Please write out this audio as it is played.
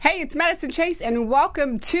Hey, it's Madison Chase, and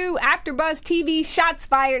welcome to AfterBuzz TV Shots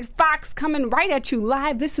Fired. Fox coming right at you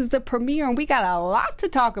live. This is the premiere, and we got a lot to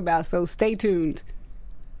talk about, so stay tuned.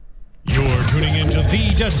 You're tuning into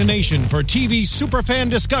the destination for TV superfan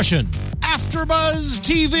discussion, AfterBuzz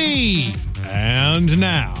TV. And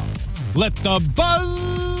now, let the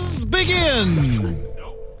buzz begin.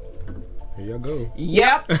 Here y'all go.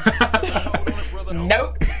 Yep.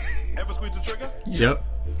 Nope. Ever squeeze the trigger? Yep.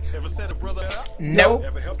 Ever set a brother up? Nope.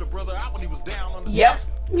 Ever helped a brother out when he was down on the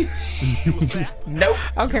Yes. He was fat. Nope.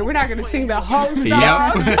 Okay, we're not going to sing the whole song.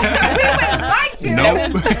 Yep. We would like to.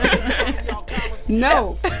 Nope.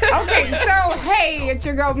 No. Okay, so hey, it's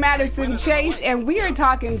your girl Madison Chase, and we are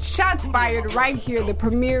talking Shots Fired right here. The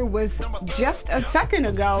premiere was just a second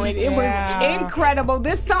ago, and it was incredible.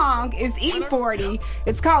 This song is E40.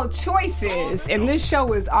 It's called Choices, and this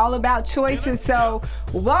show is all about choices. So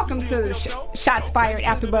welcome to the Shots Fired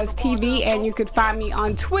AfterBuzz TV, and you could find me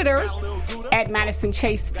on Twitter at Madison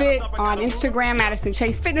Chase Fit, on Instagram Madison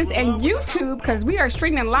Chase Fitness, and YouTube, because we are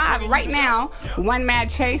streaming live right now, One Mad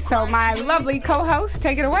Chase. So my lovely co-host,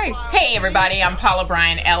 take it away. Hey everybody, I'm Paula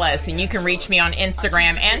Bryant Ellis, and you can reach me on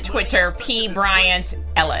Instagram and Twitter, P Bryant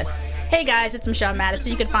Ellis. Hey guys, it's Michelle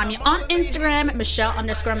Madison. You can find me on Instagram at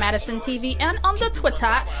Michelle_Madison TV and on the Twitter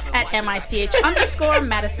at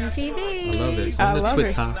MICH_Madison TV. I love it. I On the love Twitter.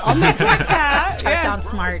 it. On the Twitter. Try to sound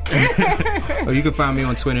smart. Oh, you can find me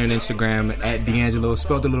on Twitter and Instagram at D'Angelo,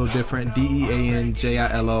 spelled a little different,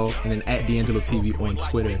 DEANJILO, and then at D'Angelo TV on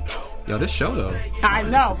Twitter. Yo, this show though. I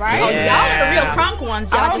know, right? Oh, y'all are the real crunk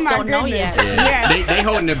ones. Y'all just my don't know goodness. yet. Yeah. They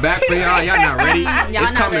holding it back for y'all. Y'all not ready. Y'all It's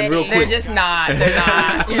not coming ready. real They're quick. just not. They're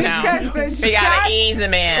not. You know, Because the we shots- gotta ease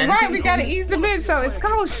them in. Right, we gotta ease them in. So it's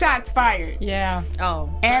called Shots Fired. Yeah. Oh.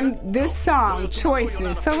 And this song,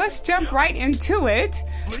 Choices. So let's jump right into it.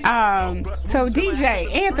 So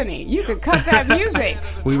DJ Anthony, you could cut that music.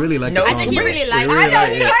 We really like Nope. the I song. think he really likes it. I know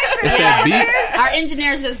like he likes it. It's that beat. Our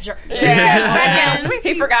engineers just Yeah.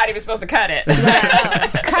 He forgot he was supposed to cut it.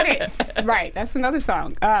 Cut it. Right, that's another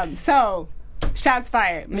song. So Shots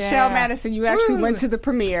Fired. Michelle Madison, you actually went to the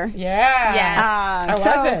premiere. Yeah. Yes.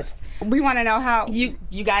 How was it? We want to know how You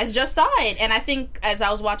guys just saw it, and I think as I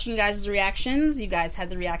was watching you guys' reactions, you guys had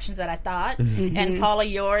the reactions that I thought. Mm-hmm. And Paula,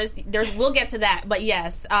 yours, we'll get to that, but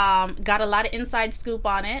yes, got a lot of inside scoop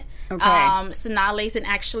on it. Okay. Sanaa Lathan,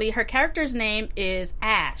 actually, her character's name is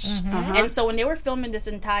Ash, Mm-hmm. and so when they were filming this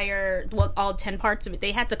entire, all 10 parts of it,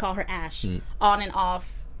 they had to call her Ash on and off.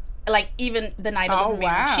 Like even the night of the premiere,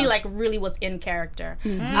 wow. she like really was in character.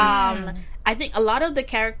 I think a lot of the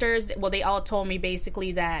characters, they all told me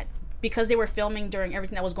basically that because they were filming during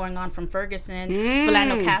everything that was going on from Ferguson,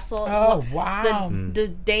 Philando Castle. Oh, wow. The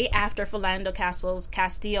day after Philando Castillo's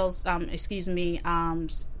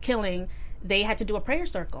killing, they had to do a prayer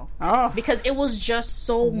circle. Oh. Because it was just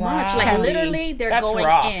so much. Like Heavy. literally, they're That's going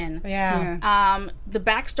raw. in. Yeah. The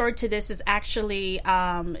backstory to this is actually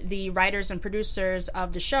the writers and producers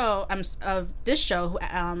of the show, of this show,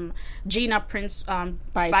 Gina Prince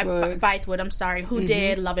Bythewood, who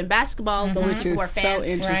did Love and Basketball, those which who is are so fans,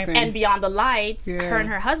 interesting. and Beyond the Lights. Yeah. Her and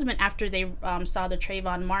her husband, after they saw the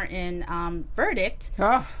Trayvon Martin verdict,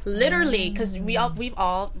 Oh. literally, because we've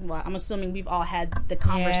all, I'm assuming we've all had the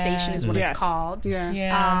conversation, is what Yes. it's called.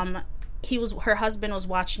 Yeah. Her husband was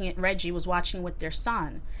watching it, Reggie was watching it with their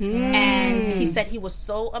son. And he said he was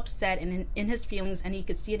so upset and in his feelings, and he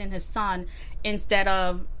could see it in his son. Instead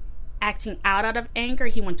of acting out of anger,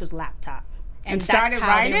 he went to his laptop. And that's started how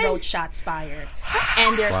writing? they wrote Shots Fired.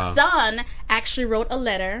 And their son actually wrote a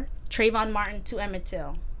letter, Trayvon Martin, to Emmett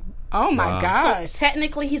Till. Oh my Wow. gosh.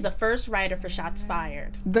 Technically, he's the first writer for Shots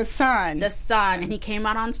Fired. The son. The son. And he came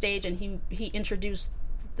out on stage and he introduced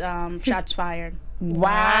Shots Fired.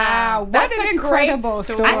 Wow. What That's an a incredible great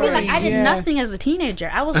story. story. I feel like I did Yeah. nothing as a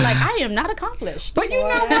teenager. I was like, I am not accomplished. But you know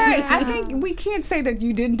what? I think we can't say that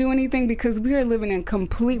you didn't do anything because we are living in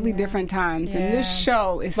completely different times. And this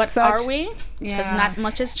show is But such... are we? Because not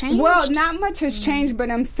much has changed. Well, not much has changed,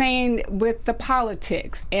 but I'm saying with the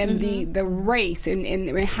politics and the race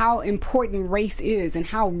and how important race is and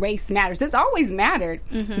how race matters. It's always mattered,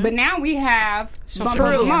 but now we have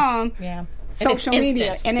media. Yeah. social it's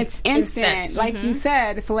media, instant. and it's instant. instant. Like you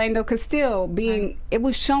said, Philando Castile being, it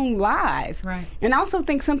was shown live. Right. And I also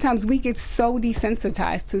think sometimes we get so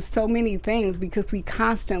desensitized to so many things because we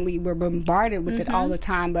constantly were bombarded with it all the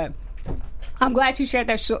time. But I'm glad you shared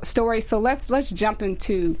that story. So let's jump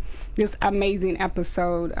into this amazing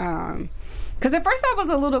episode. Because at first I was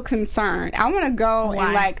a little concerned. I want to go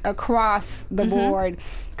and like across the board.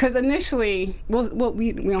 Because initially,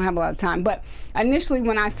 we don't have a lot of time, but initially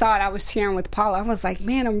when I saw it, I was sharing with Paula, I was like,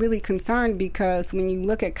 man, I'm really concerned because when you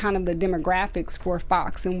look at kind of the demographics for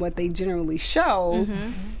Fox and what they generally show,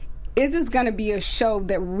 is this going to be a show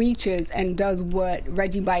that reaches and does what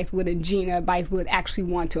Reggie Bythewood and Gina Bythewood actually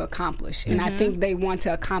want to accomplish? And I think they want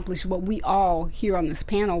to accomplish what we all here on this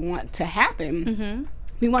panel want to happen.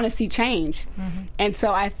 We want to see change. And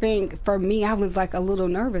so I think for me, I was like a little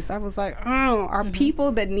nervous. I was like, oh, are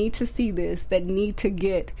people that need to see this, that need to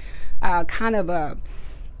get kind of a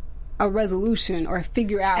resolution or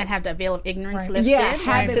figure out and have that veil of ignorance lifted. Yeah,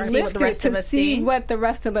 have it to see what the rest of us see. What the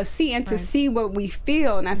rest of us see and to see what we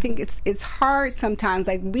feel. And I think it's hard sometimes.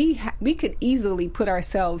 Like we could easily put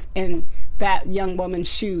ourselves in that young woman's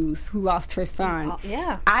shoes who lost her son.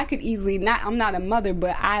 I could easily I'm not a mother,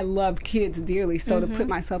 but I love kids dearly. So to put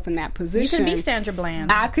myself in that position, you could be Sandra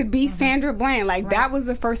Bland. I could be Sandra Bland. Like that was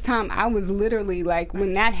the first time I was literally like,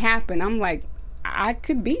 when that happened, I'm like, I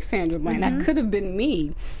could be Sandra Bland. That could have been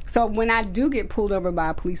me. So when I do get pulled over by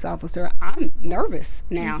a police officer, I'm nervous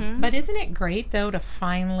now. But isn't it great, though, to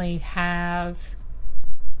finally have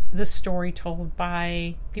the story told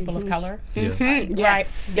by people of color?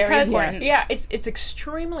 Yes, very important. Yeah, it's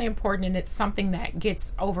extremely important, and it's something that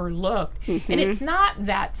gets overlooked. And it's not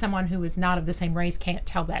that someone who is not of the same race can't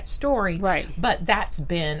tell that story, but that's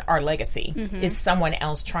been our legacy, is someone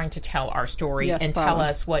else trying to tell our story and tell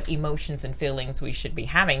us what emotions and feelings we should be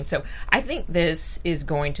having. So I think this is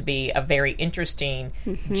going to be a very interesting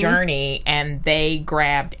journey, and they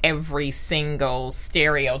grabbed every single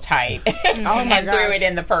stereotype and threw it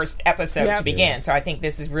in the first episode to begin. So I think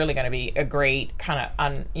this is really going to be a great kind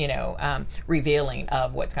of revealing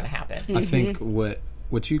of what's going to happen. I think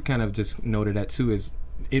what you kind of just noted at too is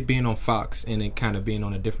it being on Fox and it kind of being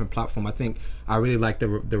on a different platform. I think I really like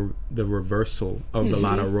the reversal of a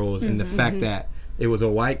lot of roles and the fact that it was a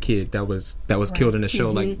white kid that was killed in the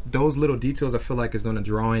show. Like those little details, I feel like is going to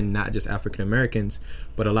draw in not just African Americans,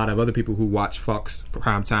 but a lot of other people who watch Fox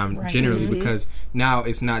primetime generally, because now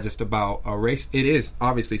it's not just about a race. It is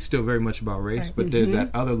obviously still very much about race, but there's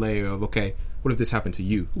that other layer of, okay, what if this happened to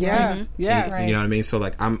you? You know what I mean? So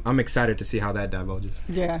like I'm excited to see how that divulges.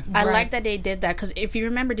 I like that they did that, because if you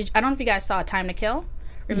remember, I don't know if you guys saw A Time to Kill.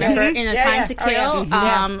 Remember in A Time to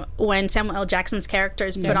Kill, when Samuel L. Jackson's character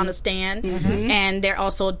is put on a stand, and they're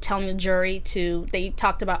also telling the jury they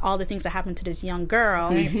talked about all the things that happened to this young girl,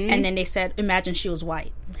 and then they said, imagine she was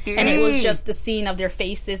white. And it was just the scene of their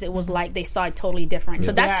faces. It was like they saw it totally different.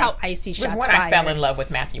 So that's how I see Shots Fired. It was when I fell in love with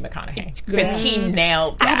Matthew McConaughey, because he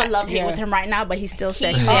nailed that. I have a love-hate with him right now, but he's still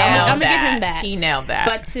sexy. I'm going to give him that. He nailed that.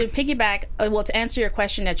 But to piggyback, to answer your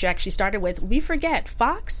question that you actually started with, we forget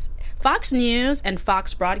Fox News and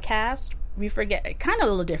Fox Broadcast, we forget, kind of a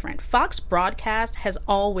little different. Fox Broadcast has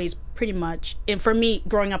always pretty much, and for me,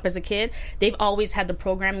 growing up as a kid, they've always had the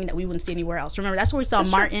programming that we wouldn't see anywhere else. Remember, that's where we saw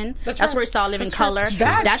Martin. That's where we saw Live in Color.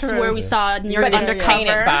 That's where we saw New York Undercover. But it's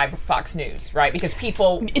tainted by Fox News, right? Because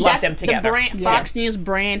people love them together. Fox News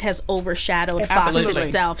brand has overshadowed Fox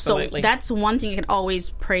itself. So that's one thing you can always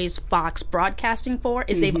praise Fox Broadcasting for,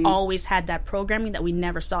 is they've always had that programming that we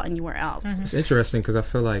never saw anywhere else. It's interesting, because I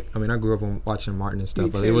feel like, I mean, I grew up on watching Martin and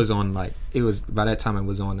stuff, but it was on by that time it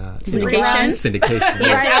was on syndication.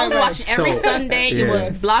 Yes, I was watching every Sunday. It was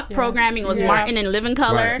block programming. It was Martin and Live in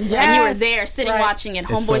Color, and you were there sitting watching it.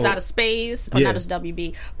 Homeboys Out of Space, or not as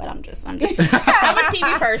WB, but I'm just I'm a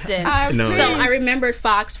TV person. So I remembered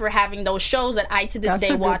Fox for having those shows that I to this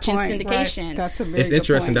day watch in syndication. Right. That's a very It's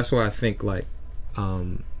interesting. Point. That's why I think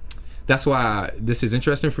that's why this is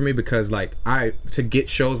interesting for me, because like to get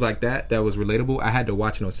shows like that was relatable, I had to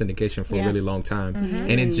watch it on syndication for a really long time,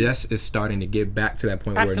 and it just is starting to get back to that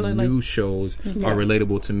point where new shows are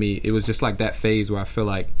relatable to me. It was just like that phase where I feel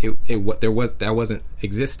like that wasn't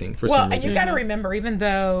existing for some reason. And you got to remember, even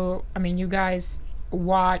though you guys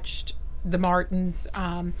watched the Martins,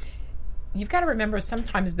 you've got to remember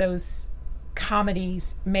sometimes those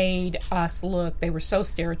comedies made us look, they were so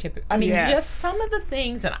stereotypical. Just some of the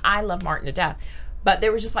things, and I love Martin to death, but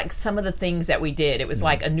there was just like some of the things that we did. It was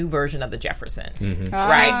like a new version of the Jefferson,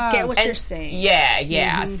 right? I get what you're saying.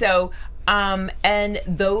 Yeah. So, and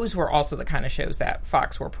those were also the kind of shows that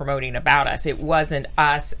Fox were promoting about us. It wasn't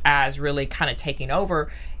us as really kind of taking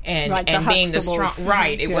over and being the strong,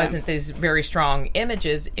 right? It wasn't these very strong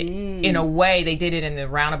images. In a way, they did it in the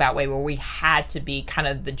roundabout way where we had to be kind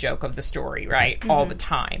of the joke of the story, right, all the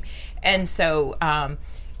time. And so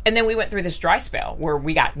And then we went through this dry spell where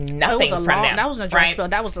we got nothing from them. That wasn't a dry right? spell.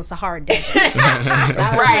 That was a Sahara desert.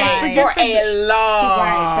 Right. For a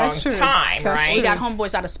long That's true. time, That's right? We got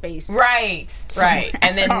homeboys out of space. Right.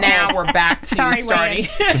 And then now we're back to starting.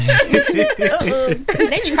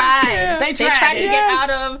 They tried. They tried to get out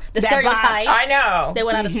of the stereotype. I know. They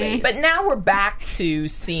went out of space. But now we're back to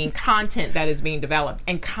seeing content that is being developed,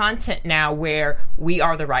 and content now where we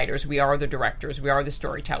are the writers, we are the directors, we are the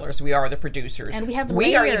storytellers, we are the producers, and we have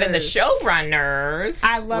we are even the layers. showrunners.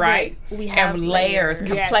 I love right? it. We have layers, layers.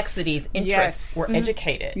 complexities, interests. Yes. We're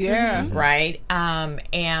educated, Yeah. right?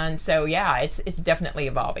 And so it's definitely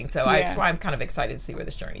evolving. So that's why I'm kind of excited to see where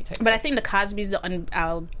this journey takes. But us. I think the Cosbys,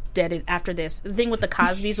 I'll dead it after this. The thing with the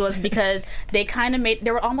Cosbys was because they kind of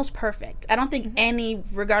they were almost perfect. I don't think any,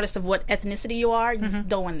 regardless of what ethnicity you are,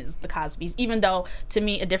 no one is the Cosbys. Even though, to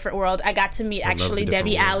me, A Different World, I got to meet actually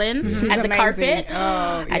Debbie Allen at the carpet.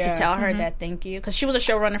 I had to tell her that thank you, because she was a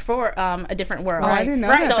showrunner for A Different World. I didn't know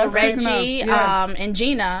that. So That's good to Reggie know. and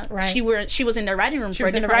Gina, she was in the writing room for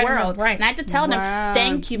A Different World. Right. And I had to tell them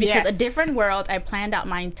thank you, because Yes. A Different World, I planned out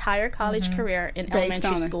my entire college career in elementary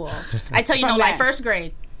on it. school. I tell you, From like that. first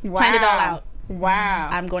grade. Planned it all out. Wow.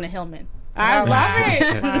 I'm going to Hillman. I love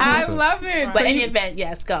it. I love it. But in any event,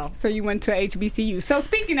 yes, go. So you went to HBCU. So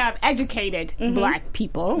speaking of educated Black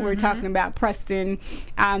people, we're talking about Preston.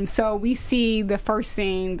 So we see the first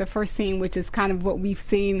scene, which is kind of what we've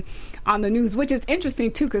seen on the news, which is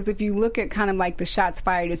interesting too, because if you look at kind of like the shots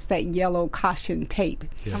fired, it's that yellow caution tape.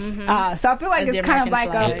 Yeah. So I feel like As it's the kind of American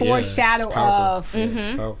like flag. a foreshadow it's powerful. of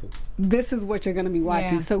It's powerful. this is what you're going to be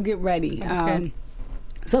watching. Yeah. So get ready. That's good.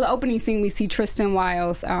 So the opening scene, we see Tristan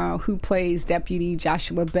Wiles, who plays Deputy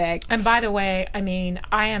Joshua Beck. And by the way, I mean,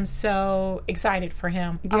 I am so excited for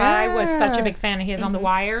him. I was such a big fan of his on The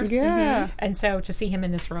Wire. Yeah. And so to see him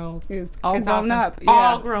in this role Is all is grown awesome. up.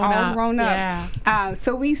 All grown all up. grown up. Yeah.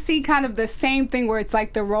 So we see kind of the same thing where it's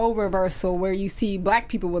like the role reversal, where you see Black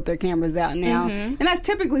people with their cameras out now. And that's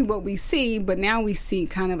typically what we see, but now we see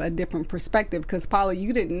kind of a different perspective, because Paula,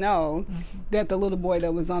 you didn't know that the little boy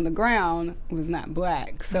that was on the ground was not Black.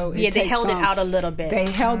 So Yeah, they held it out a little bit. They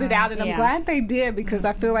held it out, and I'm Yeah. glad they did, because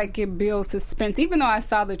I feel like it builds suspense, even though I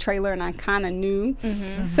saw the trailer and I kind of knew.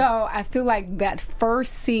 So I feel like that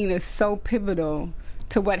first scene is so pivotal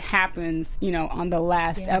to what happens, on the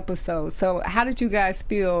last episode. So how did you guys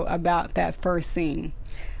feel about that first scene?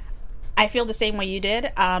 I feel the same way you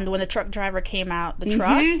did. When the truck driver came out, the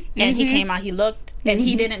truck, and he came out, he looked, and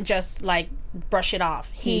he didn't just like brush it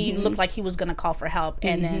off. He looked like he was going to call for help.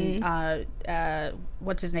 And then,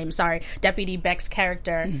 what's his name? Sorry, Deputy Beck's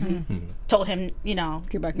character told him,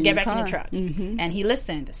 get back in the truck, and he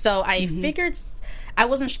listened. So I figured. I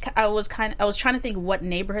was trying to think what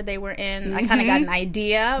neighborhood they were in. I kind of got an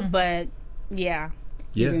idea, but yeah.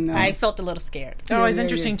 Yeah. I felt a little scared. Oh, it's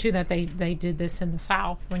interesting too that they did this in the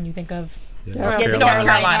South when you think of Yeah. Yeah, North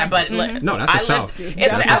Carolina. But look, No, that's the I South. lived-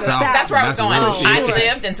 That's the South. That's where I was That's going. really I sure.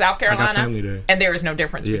 lived in South Carolina, family there. and there is no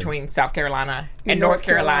difference Yeah. between South Carolina and North North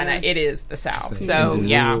Carolina. Carolina. It is the South. Same. So And the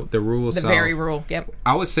yeah, rural- the rural South. very rural. Yep.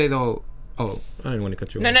 I would say though. Oh, I didn't want to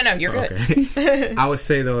cut you off. No, you're good. Okay. I would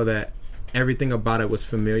say though that everything about it was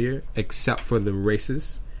familiar except for the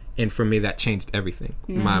races. And for me, that changed everything.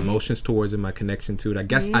 My emotions towards it, my connection to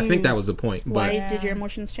it. I think that was the point. Why But, did your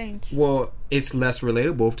emotions change? well, it's less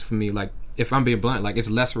relatable for me. Like, if I'm being blunt, like, it's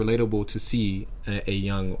less relatable to see a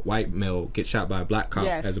young white male get shot by a black cop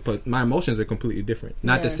Yes. as opposed. My emotions are completely different.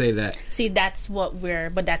 Not to Yeah. say that. See, that's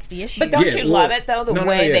the issue. But don't Yeah, you well, love it though the no,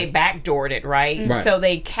 way yeah. they backdoored it, right? Right. So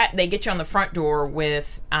they get you on the front door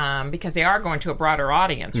with because they are going to a broader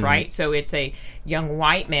audience, Mm-hmm. right? So it's a young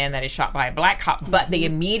white man that is shot by a black cop, but they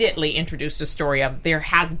immediately introduced the story of there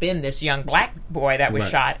has been this young black boy that was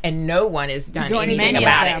Right. shot, and no one has done Doing anything many of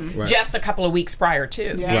about them. it. Right. Just a couple of weeks prior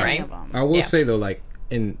to, Yeah. right? I will Yeah. say though, like,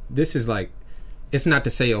 and this is like, it's not to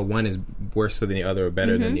say one is worse than the other or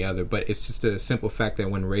better than the other, but it's just a simple fact that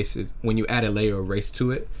when you add a layer of race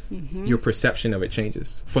to it, your perception of it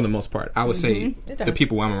changes for the most part. I would say the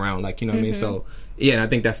people I'm around, like, you know what I mean? So yeah, and I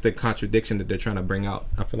think that's the contradiction that they're trying to bring out.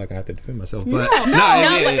 I feel like I have to defend myself, but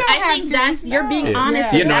I think that's you're being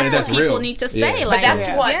honest. Yeah, and no, that's that's what people real. need to Yeah. say. But Like, But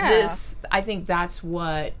that's what yeah. I think that's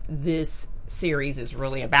what this series is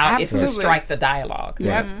really about, is to Absolutely. strike the dialogue.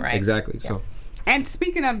 Yep. Right? Exactly. So And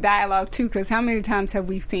speaking of dialogue too, because how many times have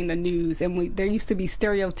we seen the news and there used to be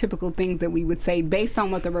stereotypical things that we would say based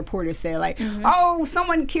on what the reporter said, like, oh,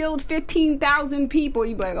 someone killed 15,000 people.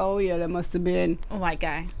 You'd be like, oh yeah, that must have been a white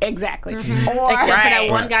guy. Exactly. Or Except for that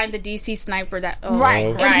one guy in the DC sniper that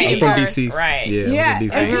right. I'm from DC. Right. Yeah. I'm from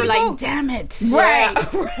DC. And we were like, damn it. Right.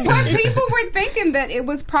 But people were thinking that it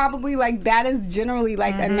was probably like that is generally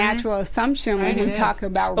like a natural assumption when we talk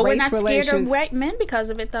about but race we're not relations. scared of white men because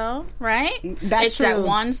of it, though, right? That's that true.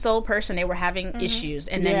 one sole person they were having issues,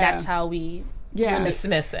 and then that's how we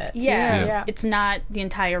dismiss it. Yeah. It's not the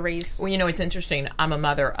entire race. Well, you know, it's interesting. I'm a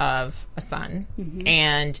mother of a son,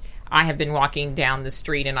 and I have been walking down the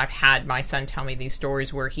street, and I've had my son tell me these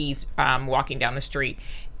stories where he's walking down the street,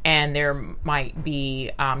 and there might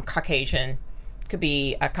be Caucasian, could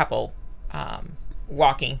be a couple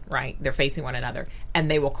walking, right? They're facing one another, and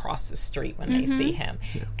they will cross the street when they see him.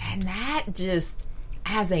 Yeah. And that just,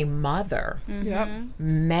 as a mother,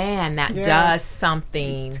 man, that does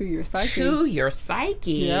something to your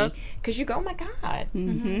psyche. Because you go, oh my God,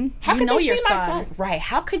 how could they see my son? Right?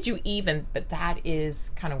 How could you even? But that is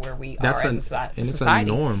kind of where we are as a society. And it's a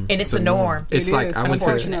norm. And it's a norm. It's like I went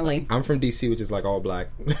unfortunately. I'm from DC, which is like all black.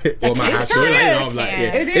 Well, my house sure is is. all black.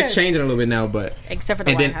 Yeah. It's changing a little bit now, but except for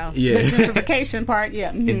the White House. Yeah. The gentrification part,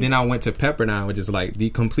 And then I went to Pepperdine, which is like the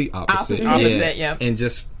complete opposite. Opposite, yeah. And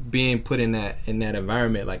just being put in that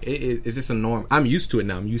environment, like it's just a norm. I'm used to it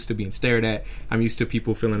now. I'm used to being stared at. I'm used to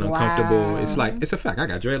people feeling uncomfortable. It's like it's a fact. I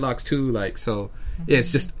got dreadlocks too. Like so,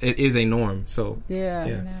 it's just it is a norm. So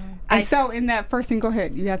yeah. And so in that first thing, go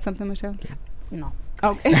ahead. You had something, Michelle? No.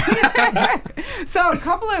 Okay. So a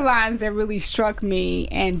couple of lines that really struck me,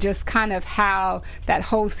 and just kind of how that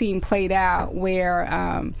whole scene played out,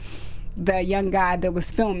 where the young guy that was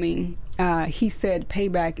filming, he said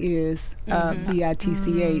payback is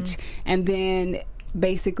BITCH, and then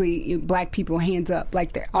basically black people hands up,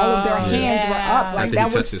 like all of their hands were up, like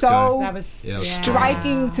that was so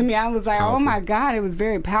striking to me. I was like, powerful. Oh my God, it was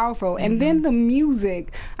very powerful. And then the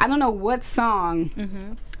music, I don't know what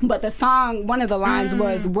song, but the song, one of the lines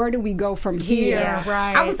was, where do we go from here? Yeah,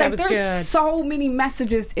 right. I was like, there's so many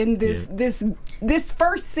messages in this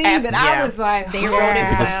first scene that I was like, they wrote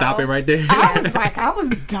it. Just stop it right there. I was like, I was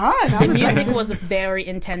done. The music was very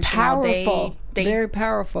intentional. Powerful. Very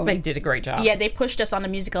powerful. They did a great job. Yeah, they pushed us on the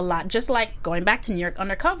music a lot. Just like going back to New York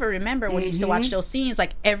Undercover, remember when you used to watch those scenes,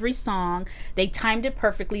 like every song, they timed it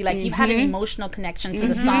perfectly. Like you had an emotional connection to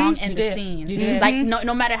the song and the scene. You did. Like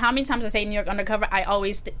no matter how many times I say New York Undercover, I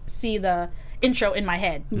always see the intro in my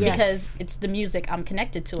head because it's the music. I'm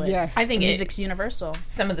connected to it. Yes. I think music's universal.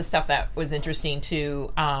 Some of the stuff that was interesting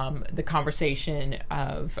too, the conversation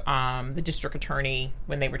of the district attorney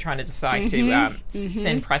when they were trying to decide to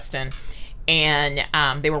send Preston.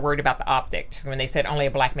 And they were worried about the optics when they said only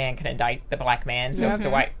a black man can indict the black man. So if it's a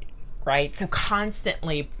white, right? So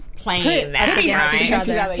constantly playing that against each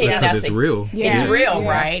other. Because it's real. It's real,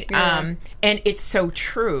 right? Yeah. And it's so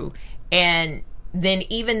true. And then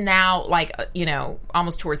even now, like,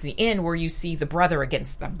 almost towards the end where you see the brother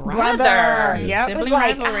against the brother. Yep. It was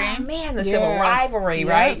like, oh man, the civil rivalry,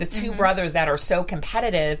 right? The two brothers that are so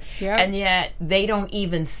competitive, and yet they don't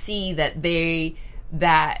even see that they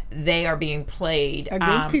are being played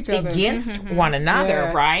against each other, against one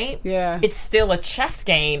another, right? Yeah. It's still a chess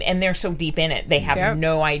game, and they're so deep in it, they have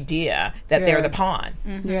no idea that they're the pawn.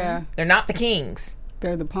 Yeah. They're not the kings.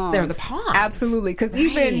 They're the pawns. They're the pawns. Absolutely. Because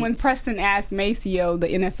even when Preston asked Maceo, the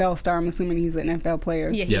NFL star, I'm assuming he's an NFL player.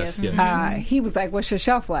 Yeah, he is. He was like, what's your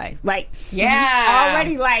shelf life? Like,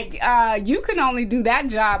 already like, you can only do that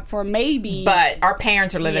job for maybe. But our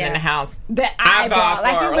parents are living in a house that I bought.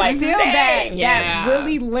 Like, it was still that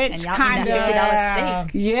really Lynch kind of $50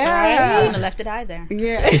 steak. Yeah. Right? I wouldn't have left it either.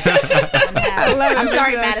 Yeah. I'm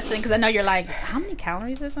sorry, Madison, because I know you're like, how many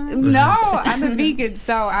calories is that? No, I'm a vegan,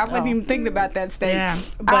 so I wasn't even thinking about that steak. Yeah.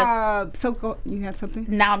 But you had something?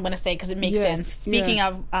 Now I'm going to say, because it makes sense. Speaking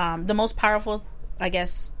of the most powerful, I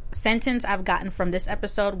guess, sentence I've gotten from this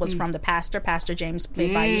episode was from the Pastor James,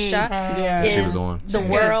 played by Isha. Is the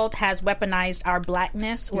world has weaponized our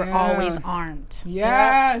blackness. We're always armed.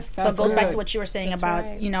 Yes. So it goes back to what you were saying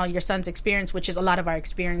about your son's experience, which is a lot of our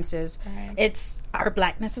experiences. It's our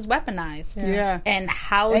blackness is weaponized. And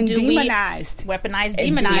how do demonized. we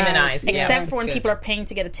demonized? Except for when people are paying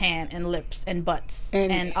to get a tan and lips and butts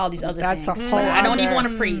and all these other things. That's a whole I don't even want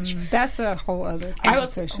to preach. That's a whole other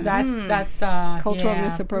conversation. That's cultural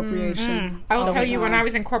misappropriation. I will tell you, when I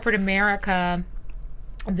was in corporate America,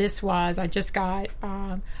 I just got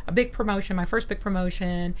a big promotion, my first big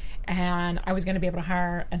promotion, and I was going to be able to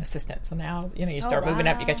hire an assistant. So now, you start moving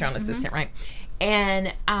up, you get your own assistant, right?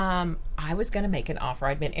 And I was going to make an offer.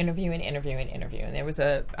 I'd been interviewing, and there was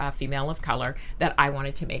a female of color that I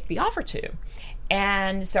wanted to make the offer to.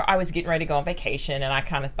 And so I was getting ready to go on vacation, and I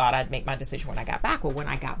kind of thought I'd make my decision when I got back. Well, when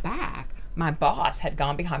I got back, my boss had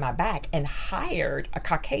gone behind my back and hired a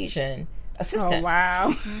Caucasian assistant. Oh,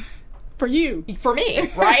 wow. For you. For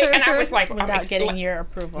me, right? And I was like... Without getting your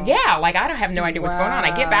approval. Yeah, like I don't have no idea what's going on.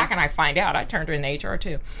 I get back and I find out. I turned her into HR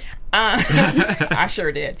too. I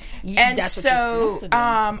sure did. And that's what so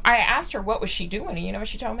I asked her what was she doing, and you know what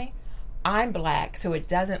she told me? I'm black, so it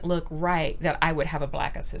doesn't look right that I would have a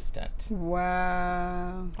black assistant.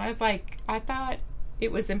 Wow. I was like, I thought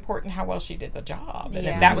it was important how well she did the job. And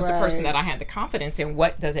if that was the person that I had the confidence in,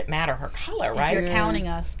 what does it matter her color, right? If you're counting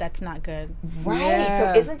us, that's not good. Right. Yeah.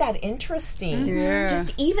 So isn't that interesting? Yeah.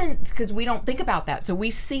 Just even because we don't think about that. So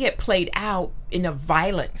we see it played out in a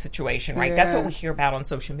violent situation, right? That's what we hear about on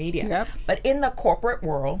social media. Yep. But in the corporate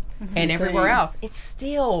world and everywhere else, it's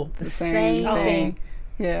still the same thing.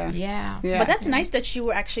 Yeah. But that's nice that you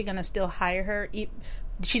were actually going to still hire her.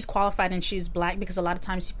 She's qualified and she's black, because a lot of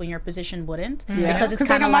times people in your position wouldn't. Because it's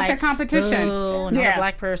kind of like the competition. Oh, another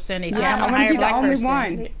black person. They I want to be the only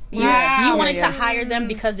one. Yeah, you wanted to hire them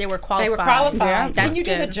because they were qualified. They were qualified. Yeah. Can you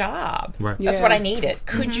do the job? Right. That's what I needed.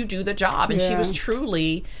 Could you do the job? And she was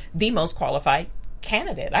truly the most qualified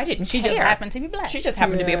candidate. I didn't care. She just happened to be black. She just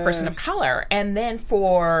happened to be a person of color. And then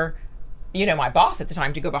for... my boss at the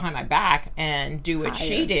time to go behind my back and do what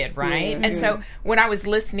she did, right? And so when I was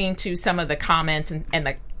listening to some of the comments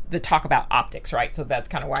and the talk about optics, right? So that's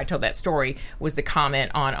kind of why I told that story, was the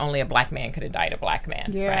comment on only a black man could indict a black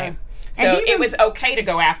man, right? So it was okay to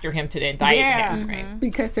go after him to indict him, right?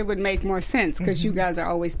 Because it would make more sense, because you guys are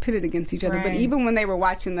always pitted against each other. Right. But even when they were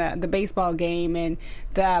watching the baseball game, and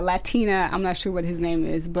the Latina, I'm not sure what his name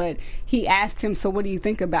is, but he asked him, so what do you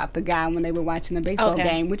think about the guy, when they were watching the baseball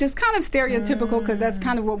game, which is kind of stereotypical, because that's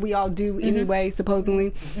kind of what we all do anyway,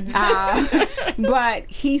 supposedly.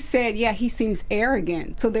 But he said, yeah, he seems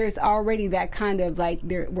arrogant. So there's already that kind of like,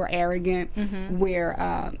 we're arrogant,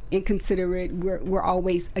 we're inconsiderate, we're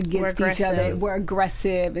always against each other, we're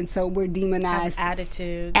aggressive, and so we're demonized.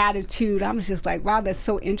 Attitude. I was just like, wow, that's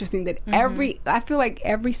so interesting that I feel like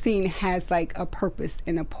every scene has like a purpose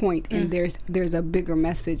and a point, and there's a bigger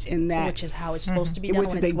message in that, which is how it's supposed to be done,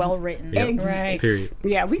 when it's well written. Right. Period.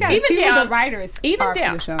 Yeah, we got to see who the writers even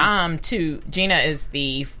down for the show. To Gina is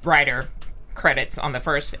the writer credits on the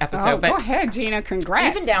first episode. But go ahead, Gina.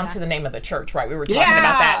 Congrats. Even down to the name of the church, right? We were talking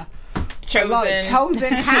about that. Chosen house.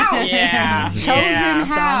 Chosen house.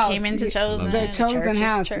 Song came into Chosen. The Chosen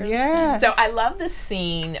house. Yeah. So I love the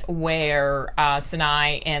scene where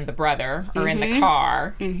Sinai and the brother are in the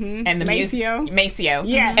car, and the Maceo.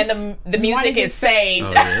 Yes. And the music is saved.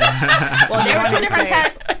 Oh, yeah. Well, there were two different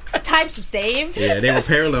types of saved. Yeah, they were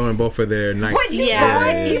paralleling both of their nights. But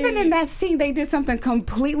even in that scene, they did something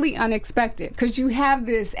completely unexpected, because you have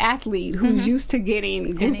this athlete who's used to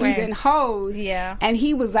getting groupies and hoes, and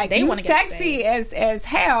he was like, you sexy as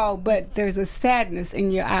hell, but there's a sadness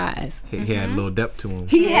in your eyes. He had a little depth to him.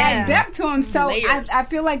 He had depth to him, so I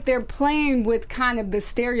feel like they're playing with kind of the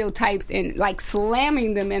stereotypes and like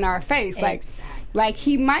slamming them in our face, like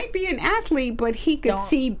he might be an athlete, but he could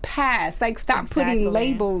see past. Like, stop putting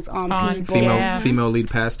labels on people. Female lead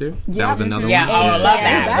pastor. That was another one. Yeah, I love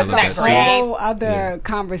that. That's a whole other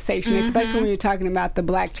conversation, especially when you're talking about the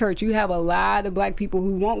black church. You have a lot of black people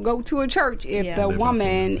who won't go to a church if the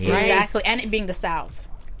woman is... Exactly, and it being the South.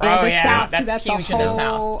 South, that's huge in the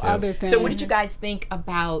South. Other thing. So what did you guys think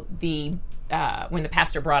about the... when the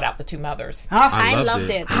pastor brought out the two mothers? I loved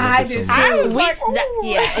it. I did too. I was like,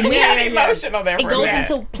 we had emotional there. It goes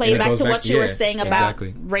into play back to what you were saying about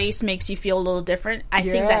exactly. Race makes you feel a little different. I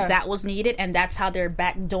think that was needed, and that's how they're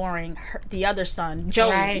backdooring the other son, Joey.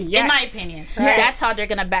 Right. In my opinion, that's how they're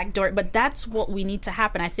gonna backdoor it. But that's what we need to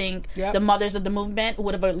happen. I think the mothers of the movement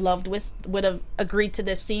would have agreed to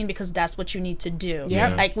this scene, because that's what you need to do.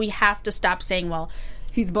 Like, we have to stop saying, well,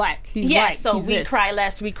 he's black. He's white. white. So he's we this. cry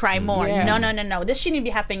less, we cry more. No. This shouldn't be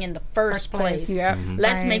happening in the first place.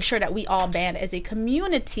 Let's make sure that we all band as a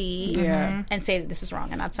community and say that this is wrong.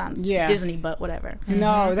 And that sounds Disney, but whatever.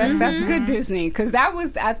 No, that's good Disney. Because that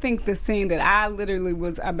was, I think, the scene that I literally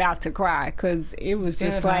was about to cry, because it was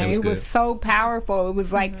just like, it was so powerful. It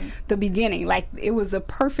was like the beginning. Like, it was a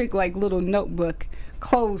perfect, like, little notebook.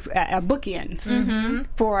 Bookends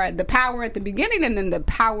for the power at the beginning, and then the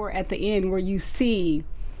power at the end, where you see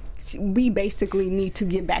we basically need to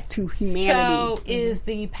get back to humanity. So is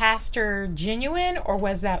the pastor genuine, or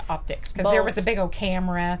was that optics? Because there was a big old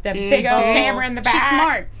camera, big old camera in the back. She's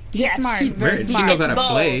smart. Yeah, smart. she's very She smart. knows how to Both.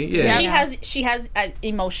 play. Yeah. She has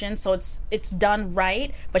emotion, so it's done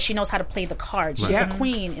right. But she knows how to play the cards. She's Right. a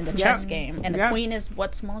queen in the chess game, and the queen is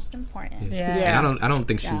what's most important. Yeah. And I don't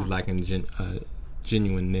think she's lacking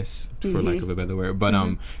genuineness, for lack of a better word.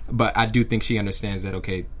 But I do think she understands that,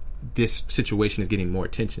 okay, this situation is getting more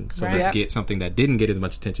attention, so Right. let's Yep. get something that didn't get as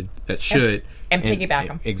much attention that should And piggyback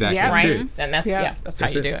 'em. Exactly. Yeah. Right? Period. Then that's Yeah. that's how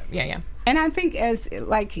That's you it. do it. Yeah, yeah. And I think as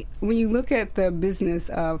like when you look at the business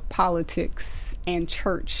of politics and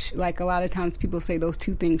church, like a lot of times people say those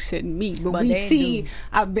two things shouldn't meet, but we they see do.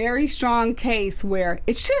 a very strong case where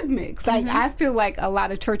it should mix. Like I feel like a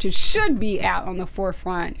lot of churches should be out on the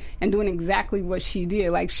forefront and doing exactly what she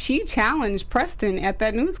did. Like she challenged Preston at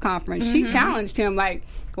that news conference. She challenged him like,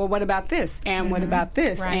 well, what about this? And what about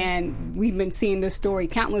this? Right. And we've been seeing this story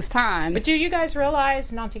countless times. But do you guys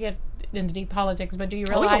realize, not to get into deep politics, but do you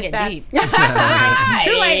We gonna realize get that? deep.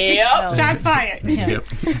 Too late. Yep. Shots fired. Yep.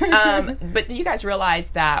 But do you guys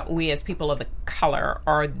realize that we as people of the color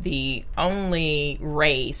are the only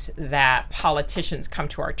race that politicians come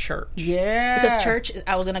to our church? Yeah. Because church,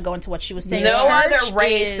 I was going to go into what she was saying. No Church other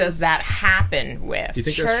race is- does that happen with. You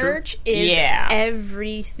think that's true? Church is Yeah.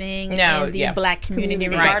 everything No, in the yeah. black community,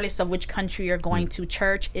 Right. regardless of which country you're going to.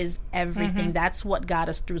 Church is everything. That's what got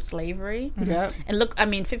us through slavery. Yep. And look, I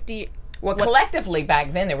mean, 50. Well, collectively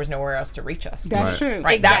back then, there was nowhere else to reach us. That's Right. true.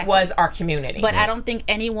 Right, that Exactly. was our community. But I don't think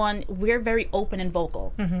we're very open and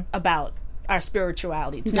vocal about our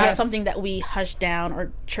spirituality. It's not Yes. something that we hush down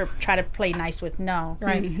or try to play nice with. No.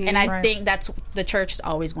 Right. And I Right. think that's the church is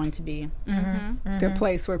always going to be. The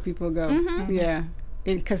place where people go. Yeah.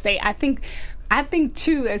 Because I think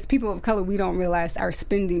too, as people of color, we don't realize our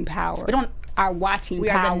spending power. We don't. Our watching We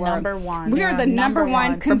power. are the number one. We are the number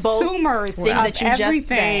one for both consumers things of that you just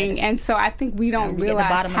everything. said. And so I think we don't we get the realize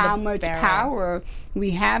bottom of how the much barrel. power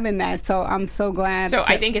we have in that. So I'm so glad. So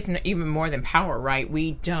I think it's even more than power, right?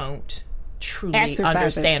 We don't truly Exercise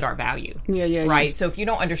understand our value. Yeah. Right? So if you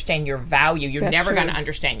don't understand your value, you're That's never true. going to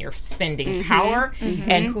understand your spending power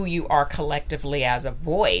and who you are collectively as a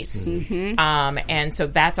voice. And so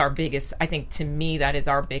that's our biggest, I think to me, that is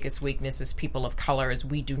our biggest weakness as people of color, is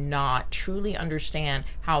we do not truly understand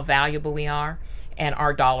how valuable we are, and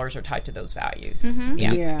our dollars are tied to those values.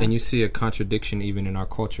 Yeah. Yeah. And you see a contradiction even in our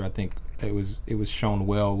culture. I think it was shown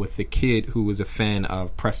well with the kid who was a fan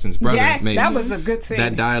of Preston's brother. Yes, Mace. that was a good scene.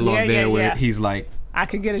 That dialogue Yeah, there yeah, where yeah. he's like, I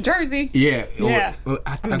could get a jersey. yeah. Yeah.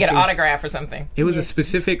 I'm get an autograph or something. It was a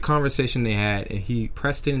specific conversation they had, and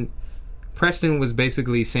Preston was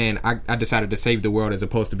basically saying, I decided to save the world as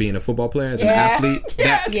opposed to being a football player, as an athlete.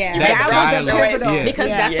 That Yeah. that That was a dialogue, pivotal. yeah. Because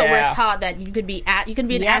that's what Yeah. we're taught, that you could be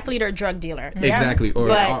an athlete or a drug dealer. Exactly, or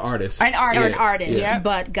But- an artist. An artist. Or an artist. Yeah.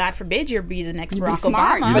 But God forbid you be the next be Barack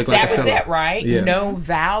smart. Obama. You look like That a was seller. it, right? Yeah. No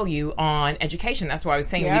value on education. That's why I was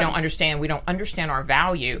saying Yeah. we don't understand our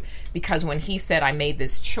value, because when he said, I made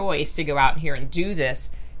this choice to go out here and do this,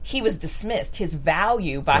 he was dismissed. His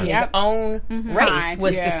value by his Yep. own race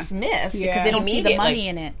was Yeah. dismissed. Yeah. Because They don't see the immediately- money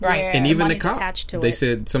in it. Right. Yeah. And even the money's cop, attached to they it.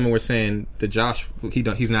 said, someone was saying that Josh,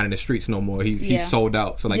 he's not in the streets no more. Yeah. He's sold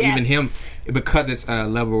out. So like Yes. even him, because it's a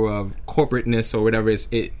level of corporateness or whatever,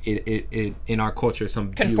 it in our culture, some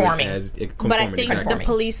view it Conforming. as conforming. But I think exactly. the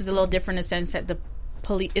police is a little different in the sense that the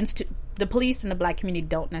police and the black community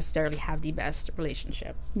don't necessarily have the best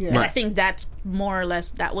relationship. Yeah. And I Right. think that's more or less,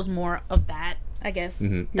 that was more of that, I guess,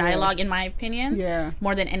 dialogue in my opinion. Yeah.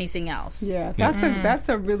 More than anything else. Yeah, that's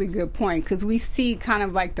a really good point, because we see kind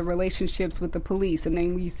of like the relationships with the police, and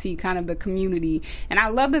then we see kind of the community. And I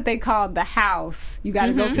love that they called the house. You got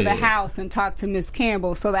to go to the house and talk to Miss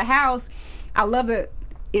Campbell. So the house, I love it.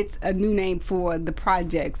 It's a new name for the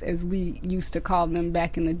projects, as we used to call them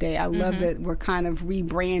back in the day. I love that we're kind of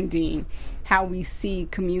rebranding how we see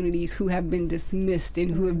communities who have been dismissed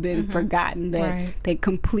and who have been forgotten, that Right. they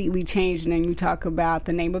completely changed. And then you talk about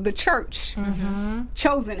the name of the church,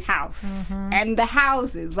 Chosen House, and the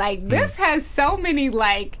houses. Like, this has so many,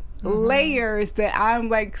 like, layers that I'm,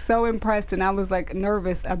 like, so impressed. And I was, like,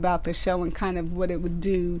 nervous about the show and kind of what it would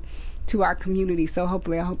do to our community. So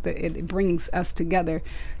hopefully, I hope that it brings us together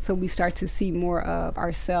so we start to see more of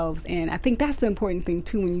ourselves. And I think that's the important thing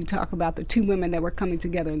too, when you talk about the two women that were coming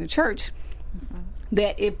together in the church,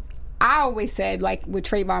 that if I always said, like with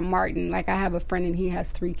Trayvon Martin, like I have a friend and he has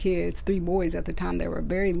 3 kids, 3 boys at the time. They were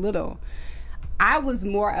very little. I was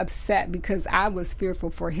more upset because I was fearful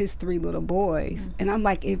for his 3 little boys. And I'm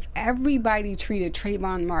like, if everybody treated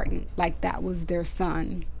Trayvon Martin like that was their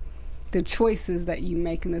son, the choices that you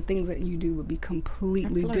make and the things that you do would be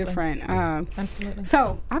completely different. Absolutely.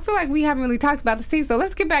 So I feel like we haven't really talked about the scene. So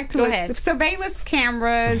let's get back to it. Surveillance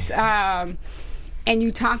cameras. And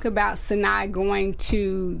you talk about Sanaa going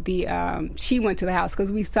to she went to the house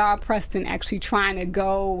because we saw Preston actually trying to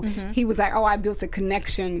go. He was like, I built a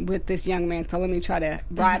connection with this young man, so let me try to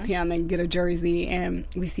bribe him and get a jersey. And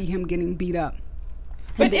we see him getting beat up.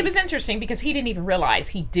 But it was interesting because he didn't even realize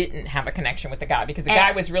he didn't have a connection with the guy because the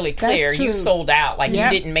guy was really clear. You sold out. Like, you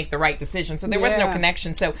didn't make the right decision. So there was no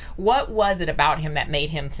connection. So what was it about him that made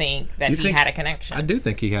him think that he had a connection? I do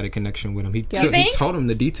think he had a connection with him. He told him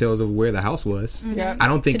the details of where the house was. I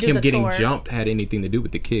don't think him getting jumped had anything to do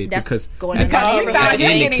with the kid because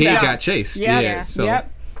the kid got chased. So.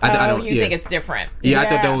 I don't. You think it's different? Yeah, I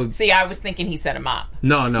thought that was. See, I was thinking he set him up.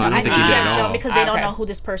 No, I don't think he did at all. Because they don't know who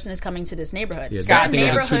this person is coming to this neighborhood. Yeah, I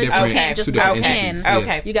think those are two different. You can't just go in.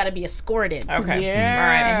 Okay, you got to be escorted. Okay, all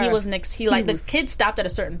right. And he was next. The kid stopped at a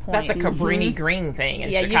certain point. That's a Cabrini Green thing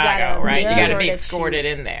in Chicago, right? You got to be escorted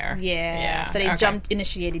in there. Yeah. So they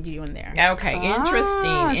initiated you in there. Okay,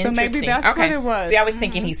 interesting. So maybe that's what it was. See, I was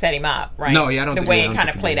thinking he set him up, right? No, I don't. The way it kind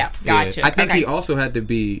of played out. Gotcha. I think he also had to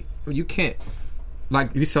be. You can't.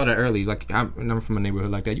 Like, you saw that early. Like, I'm from a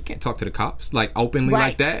neighborhood like that. You can't talk to the cops, like, openly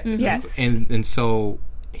like that. Yes. And so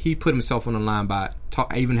he put himself on the line by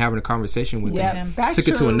even having a conversation with them. That's Took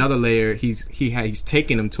true. it to another layer. He's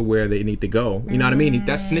taking them to where they need to go. You know what I mean?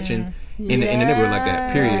 That's snitching in the neighborhood like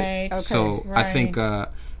that, period. Right. Okay. So I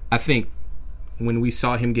think when we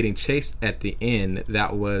saw him getting chased at the end,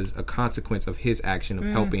 that was a consequence of his action of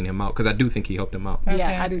helping him out. Because I do think he helped him out.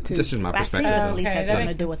 Yeah, I do too. Just from my perspective. I think the police had something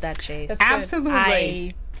to do with that chase. Absolutely.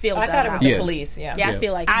 I thought it was the police. Yeah, I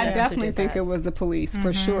feel like I definitely think it was the police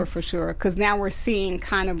for sure. Because now we're seeing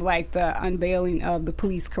kind of like the unveiling of the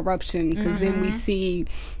police corruption. Because then we see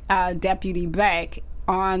Deputy Beck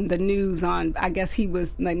on the news I guess he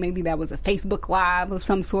was like, maybe that was a Facebook Live of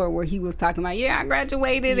some sort where he was talking about I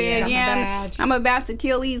graduated and I'm about to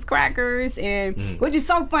kill these crackers, and which is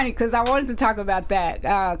so funny because I wanted to talk about that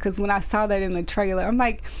because when I saw that in the trailer, I'm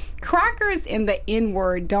like, crackers and the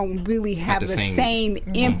N-word don't really have the same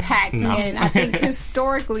impact. No. And I think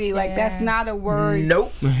historically, like, that's not a word.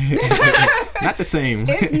 Nope. Not the same.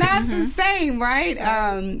 It's not the same, right?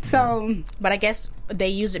 But I guess they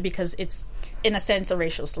use it because it's, in a sense, a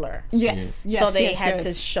racial slur. Yes. So they had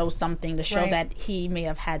to show something to show that he may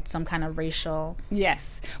have had some kind of racial. Yes.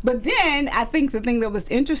 But then I think the thing that was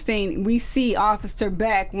interesting, we see Officer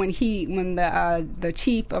Beck when the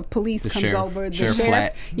chief of police comes over, the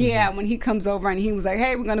sheriff. Yeah, when he comes over and he was like,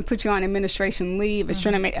 "Hey, we're going to put you on administration leave,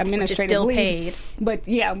 administrative leave, paid." But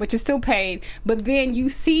which is still paid. But then you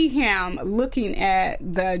see him looking at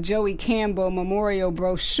the Joey Campbell memorial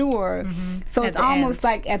brochure. So it's almost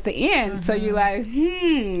like at the end. So you're like,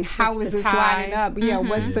 how is this lining up? Yeah,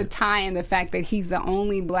 what's the tie in the fact that he's the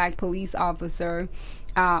only black police officer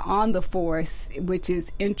on the force, which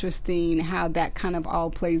is interesting how that kind of all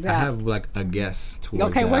plays out. I have like a guess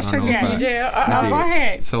towards that. What's your guess? You do? Go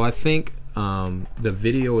ahead. So I think the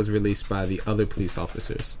video was released by the other police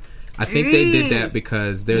officers. I think they did that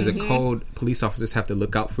because there's a code. Police officers have to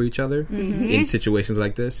look out for each other in situations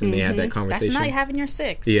like this, and they had that conversation. That's not having your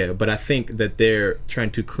six. Yeah, but I think that they're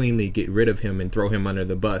trying to cleanly get rid of him and throw him under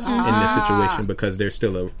the bus in this situation because there's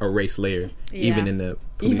still a race layer, even in the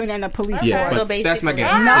police. Even in the police yeah, force. So basically, that's my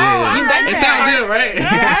guess. No, you it sounds good,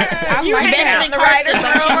 right? You mentioned the writer's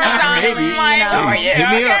room or something. Hit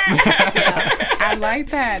me up. I like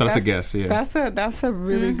that. So that's a guess. Yeah, that's a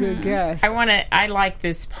really good guess. I like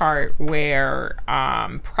this part where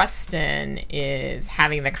Preston is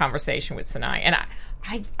having the conversation with Sanaa, and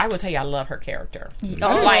I will tell you, I love her character.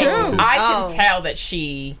 I can tell that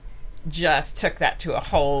she just took that to a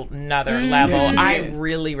whole nother level. I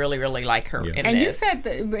really, really, really like her in and this. You said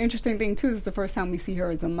the interesting thing too is the first time we see her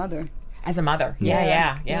as a mother. As a mother,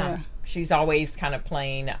 yeah. She's always kind of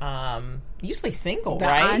playing, usually single, the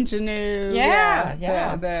right? Ingenue,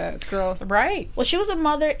 the girl, right? Well, she was a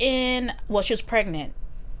mother she was pregnant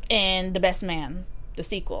in The Best Man, the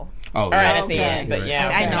sequel. Oh, right at the end, but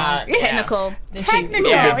I know. Technical. I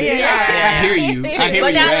hear you.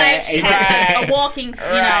 But not like she has a walking,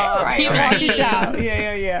 human being.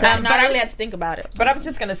 Yeah. But I really had to think about it. But I was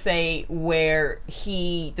just going to say where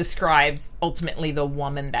he describes ultimately the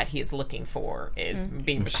woman that he is looking for is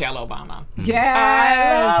being Michelle Obama.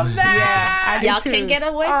 Yeah, I love that. Y'all can't get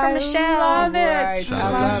away from Michelle. I love it. Right. I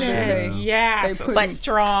love it. Yes. But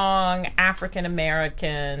strong African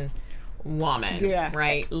American woman,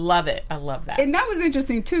 right? Love it. I love that. And that was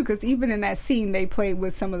interesting too, because even in that scene, they played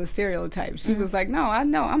with some of the stereotypes. She was like, "No, I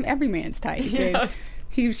know, I'm every man's type." Yes.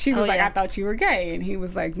 She was like, yeah. I thought you were gay. And he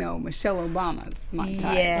was like, no, Michelle Obama's my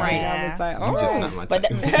type. Yeah. Right. I was like, I'm just not my But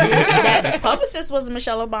type. that publicist was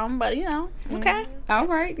Michelle Obama, but okay. all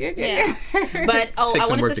right. Yeah. But Takes I some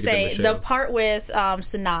wanted work to to get to say Michelle. the part with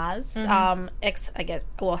Sanaz, ex, I guess,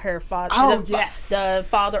 well, her father, Oh, yes. the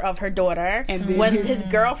father of her daughter, And then when his- his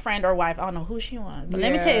girlfriend or wife, I don't know who she was, but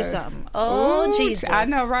let me tell you Yes. something. Oh, Ooh, Jesus. I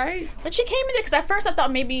know, right? But she came in there because at first I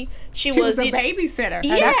thought maybe she was a you know, babysitter.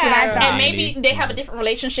 Yeah, That's what I thought. and maybe they have a different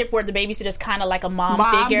relationship where the babysitter's kind of like a mom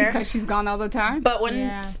figure. because she's gone all the time. But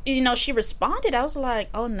when she responded, I was like,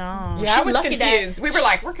 "Oh no!" Yeah, I She's was lucky confused. that. We were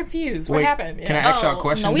like, we're confused. What Wait, happened? can I Yeah. ask y'all a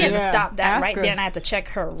question? No, we had to Yeah. stop that Ask right us. there, and I had to check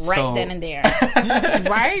her right So- then and there.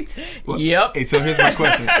 right? Yep. Hey, so here's my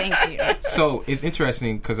question. Thank you. So it's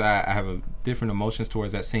interesting because I have a different emotions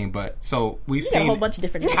towards that scene. But so we've You got a seen whole bunch of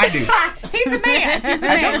different. I do. He's a man. He's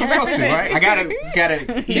a I know, man. I'm supposed to, right? I gotta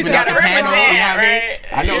even out gotta the panel. represent, You know what I mean? right?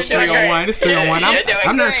 I know You're it's doing 3-on-1. great. It's 3-on-1. You're doing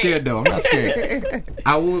I'm not great. scared though. I'm not scared.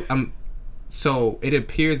 I will. So it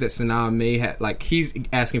appears that Sanaa may have, like, he's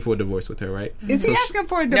asking for a divorce with her, right? Is he So asking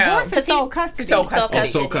for a divorce or Because he- sole custody? Sole custody. Oh,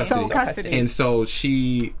 sole custody. Sole custody. And so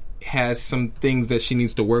she has some things that she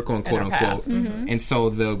needs to work on, quote her unquote. past. And so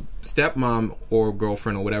the stepmom or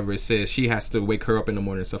girlfriend or whatever it says, she has to wake her up in the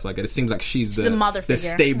morning and stuff like that. It seems like she's the mother the figure.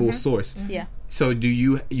 stable source. Yeah. So do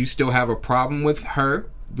you still have a problem with her,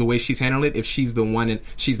 the way she's handled it, if she's the one and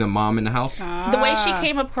she's the mom in the house? The way she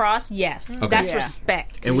came across, yes, that's Yeah.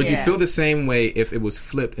 respect. And would you Yeah. feel the same way if it was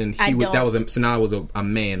flipped and I he was, don't. that was Sanaa was a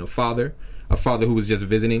man, a father who was just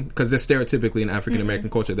visiting? Because they're stereotypically in African American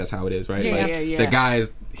culture, that's how it is, right? Yeah, yeah. The guy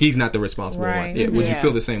is, he's not the responsible Right. one. Yeah, would you Yeah.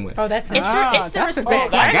 feel the same way? Oh, that's It's Oh, it's the that's a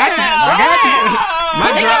respect. big- I got you. I got you. My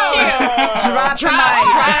Look drop. at you. Drop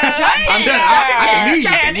I'm done. I can leave.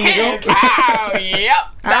 And You wanna his. go? Wow, yep.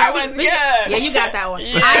 That was good. Yeah, you got that one.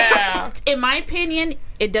 Yeah. In my opinion,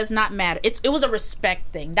 it does not matter. It was a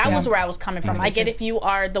respect thing. That was where I was coming from. I get if you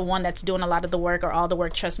are the one that's doing a lot of the work or all the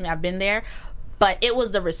work. Trust me, I've been there. But it was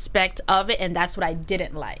the respect of it, and that's what I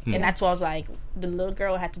didn't like. And that's why I was like, the little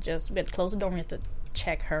girl had to we had to close the door and we had to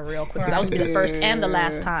check her real quick. Because that was gonna be the first and the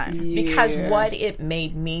last time. Because what it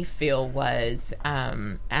made me feel was,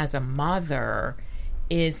 as a mother,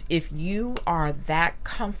 is if you are that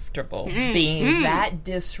comfortable being that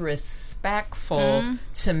disrespectful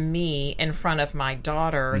to me in front of my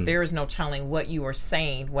daughter, there is no telling what you are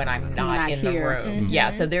saying when I'm not in the here. room.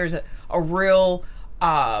 Yeah, so there's a real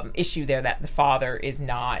issue there that the father is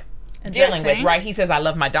not dealing with, Addressing. right? He says, I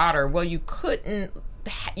love my daughter. Well, you couldn't.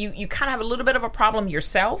 You kind of have a little bit of a problem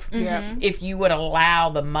yourself if you would allow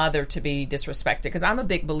the mother to be disrespected. Because I'm a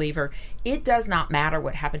big believer, it does not matter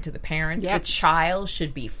what happened to the parents. Yep. The child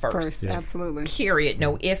should be first. Absolutely. Period.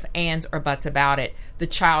 No ifs, ands, or buts about it. The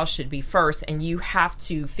child should be first, and you have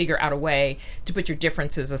to figure out a way to put your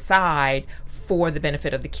differences aside for the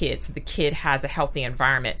benefit of the kid, so the kid has a healthy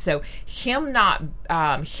environment. So him not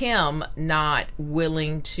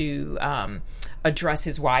willing to address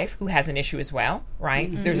his wife, who has an issue as well, right?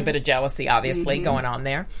 There's a bit of jealousy, obviously, going on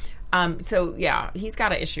there. So yeah, he's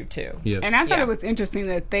got an issue too. Yeah. And I thought Yeah. it was interesting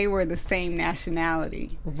that they were the same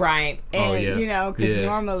nationality. Right. And, yeah. you know, because Yeah.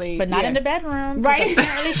 normally. But not yeah. in the bedroom. 'cause Right.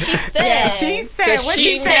 Apparently she said. She said, Does what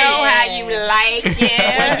she you know say? how you like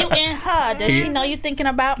it? When you in her, does she know you thinking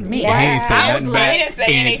about me? He ain't say I was nothing like, back. he didn't say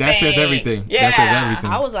And anything. That says everything. Yeah. That says everything.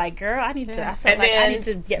 I was like, girl, I need to. I feel And like I then need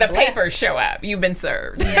to get the blessed. papers show up. You've been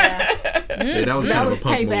served. Yeah. Yeah, that was That kind was of a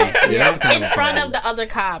punk move. payback. Yeah, that was kind In of a front punk of the other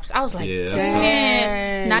cops, I was like, Yeah, that's tough.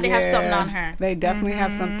 dang. Now they have something on her. They definitely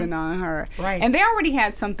have something on her. Right. And they already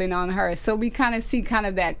had something on her. So we kind of see kind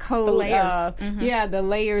of that code The layers. of, the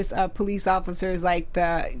layers of police officers, like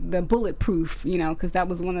the bulletproof, you know, because that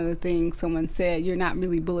was one of the things someone said, you're not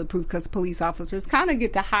really bulletproof because police officers kind of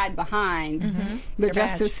get to hide behind the Their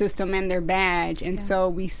justice badge. system and their badge. And so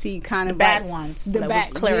we see kind of bad like ones. The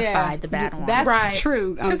Like, we clarified the bad ones. That's Right.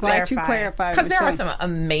 true. I'm 'Cause glad you clarified. clarified. Because there are Michelle. some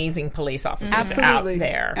amazing police officers Absolutely. out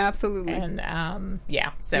there. Absolutely. And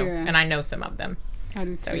Yeah. and I know some of them. I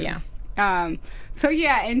do too. So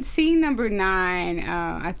yeah. In scene number 9,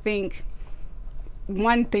 I think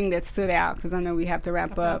one thing that stood out, because I know we have to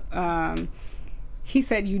wrap up, he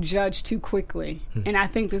said you judge too quickly. And I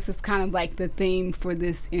think this is kind of like the theme for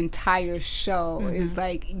this entire show, is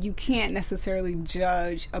like you can't necessarily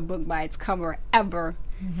judge a book by its cover ever.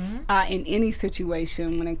 In any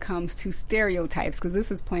situation when it comes to stereotypes, because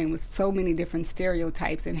this is playing with so many different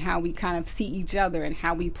stereotypes and how we kind of see each other and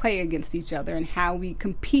how we play against each other and how we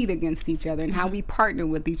compete against each other and how we partner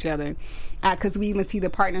with each other, because we even see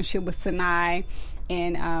the partnership with Sanaa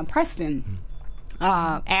and Preston.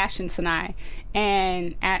 Ash and Sinai,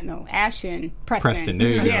 and Ash and Preston. There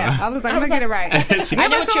you go. Yeah, I was like, I'm gonna get it right. I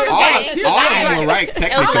know what you were all saying. all of them were right, It was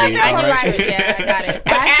technically. like, I knew all right. what you were. Yeah, I got it.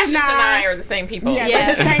 Ash and Sinai Sinai are the same people. Yeah,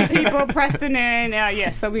 Yes. the same people, Preston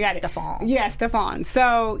and so we got Stefan. it. Yeah, Stefan.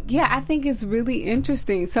 So yeah, I think it's really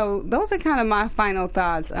interesting. So those are kind of my final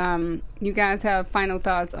thoughts. You guys have final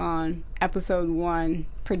thoughts on episode 1,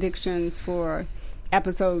 predictions for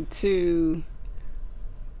episode 2.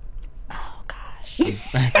 Oh gosh,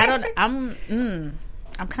 I'm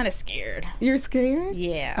kind of scared. You're scared?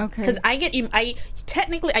 Yeah. Okay. Because I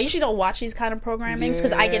usually don't watch these kind of programmings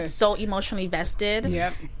because I Yeah. get so emotionally vested.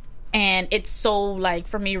 Yep. And it's so, like,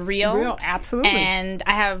 for me, real. Absolutely. And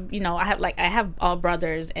I have all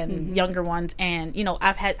brothers and younger ones, and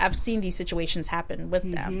I've seen these situations happen with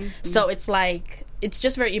them. So it's like, it's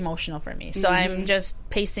just very emotional for me. So I'm just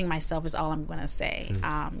pacing myself is all I'm gonna say.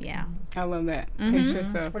 Yeah. I love that. Pace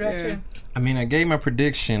yourself. What about you? I mean, I gave my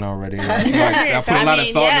prediction already. I put a lot of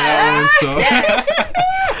thought in that one. So.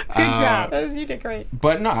 Good job. You did great.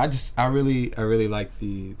 But no, I really like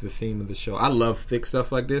the theme of the show. I love thick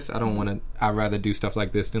stuff like this. I'd rather do stuff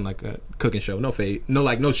like this than like a cooking show. No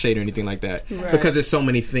shade or anything like that. Right. Because there's so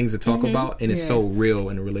many things to talk about, and it's so Yes. real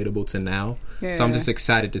and relatable to now. Yeah. So I'm just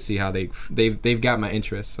excited to see how they've got my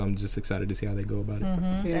interest. So I'm just excited to see how they go about it.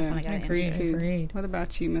 Yeah. Definitely got Agreed. interest. Agreed. What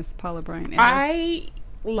about you, Miss Paula Bryan? I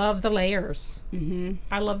love the layers.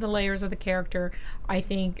 I love the layers of the character. I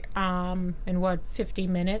think in 50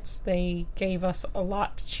 minutes they gave us a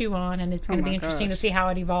lot to chew on, and it's going to my be interesting gosh. to see how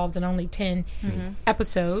it evolves in only 10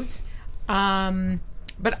 episodes.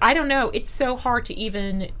 But I don't know. It's so hard to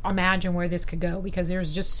even imagine where this could go because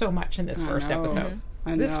there's just so much in this first know. episode.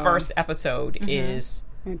 I This know. first episode is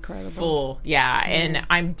Incredible. full, and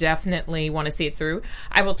I'm definitely want to see it through.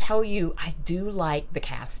 I will tell you, I do like the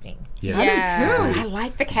casting. Yeah. I do I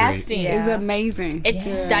like the casting. It's amazing. It's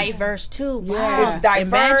diverse too. Yeah. Wow. It's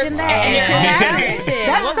diverse Imagine that. and Talented.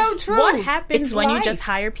 That's What- so true. What happens It's when you life. just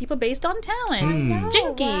hire people based on talent?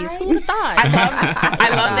 Jinkies. Who would have thought?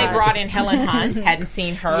 I love they brought in Helen Hunt. Hadn't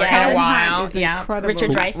seen her Yeah. in a Helen while. Hunt is incredible. Richard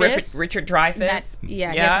Dreyfuss. Richard Dreyfuss. That- he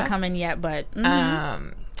hasn't come in yet, but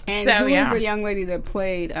And So, who was yeah. the young lady that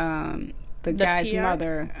played the guy's PR?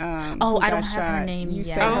 mother? Oh, who I don't got have her shot? name You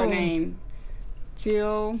yet. said her Oh. name.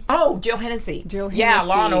 Jill. Oh, Jill Hennessy. Yeah,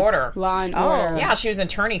 Law and Order. Law and Oh, Order. Yeah, she was an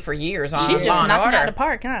attorney for years on she's Law just and knocking Order. it out of the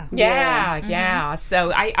park, huh? Yeah.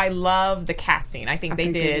 So I love the casting. I think they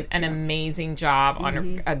think they did did, an amazing job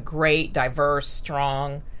on a great, diverse,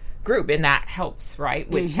 strong group, and that helps, right,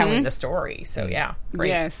 with telling the story. So yeah, great.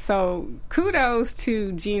 Yes, so kudos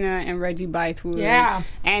to Gina and Reggie Bythewood. Yeah.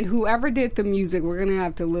 And whoever did the music, we're going to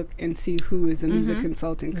have to look and see who is a music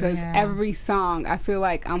consultant because every song, I feel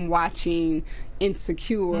like I'm watching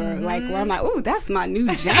Insecure, like where I'm like, ooh, that's my new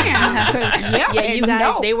jam. 'Cause, Yeah, you guys,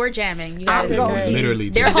 know. they were jamming. You I'm guys, going- Literally.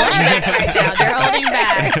 they're holding back right now. They're holding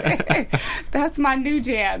back. That's my new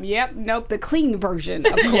jam. Yep. Nope. The clean version,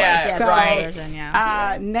 of course. Yes, So,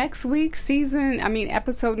 right. next week,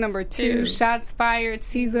 episode number 2, Shots Fired,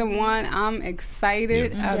 season 1. I'm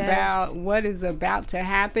excited about what is about to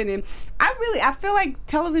happen. And I feel like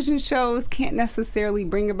television shows can't necessarily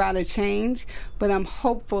bring about a change, but I'm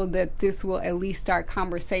hopeful that this will at least start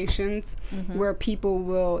conversations where people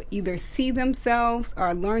will either see themselves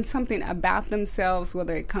or learn something about themselves,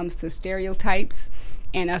 whether it comes to stereotypes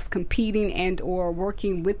and us competing and or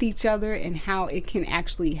working with each other and how it can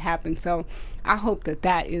actually happen. So I hope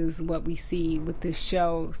that is what we see with this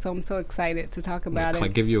show. So I'm so excited to talk about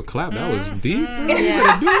it. Give you a clap. That was deep.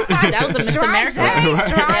 That was a Miss America.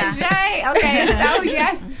 Okay, so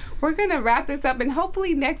yes, we're going to wrap this up, and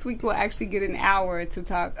hopefully next week we'll actually get an hour to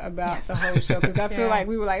talk about the whole show, because I feel like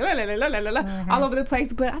we were like all over the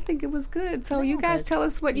place, but I think it was good. So you guys tell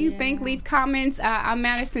us what you think. Leave comments. I'm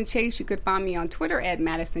Madison Chase. You could find me on Twitter at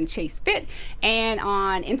Madison Chase Fit, and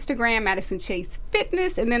on Instagram, Madison Chase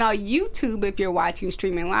Fitness, and then on YouTube if you're watching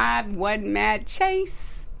streaming live, One Mad Chase.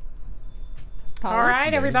 All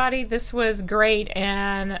right, everybody, this was great,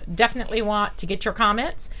 and definitely want to get your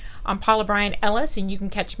comments. I'm Paula Bryant Ellis, and you can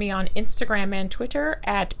catch me on Instagram and Twitter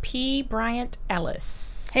at P Bryant Ellis.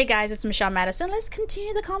 Hey guys, it's Michelle Madison. Let's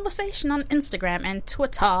continue the conversation on Instagram and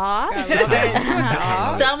Twitter. So I'm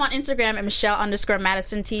on Instagram at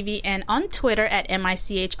Michelle_Madison TV and on Twitter at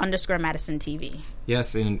MICH_Madison TV.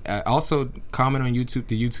 Yes, and also comment on YouTube,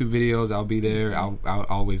 the YouTube videos. I'll be there. I'll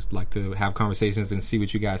always like to have conversations and see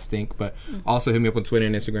what you guys think. But also hit me up on Twitter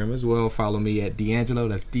and Instagram as well. Follow me at D'Angelo.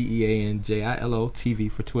 That's DEANJILO TV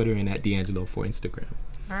for Twitter, and at D'Angelo for Instagram.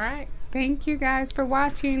 All right. Thank you guys for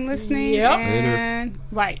watching, listening. Yep. And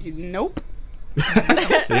right, nope.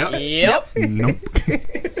 Yep. Yep. Nope.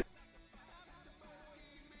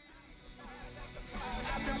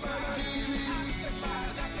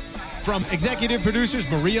 From executive producers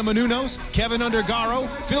Maria Menounos, Kevin Undergaro,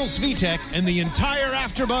 Phil Svitek, and the entire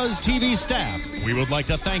AfterBuzz TV staff, we would like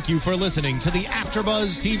to thank you for listening to the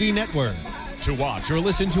AfterBuzz TV network. To watch or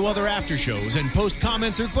listen to other after shows and post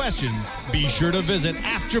comments or questions, be sure to visit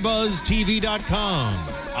AfterBuzzTV.com.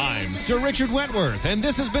 I'm Sir Richard Wentworth, and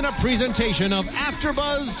this has been a presentation of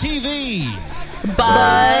AfterBuzz TV.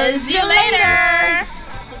 Buzz you later!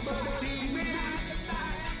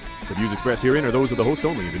 The views expressed herein are those of the host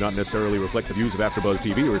only and do not necessarily reflect the views of AfterBuzz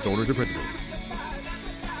TV or its owners or principals.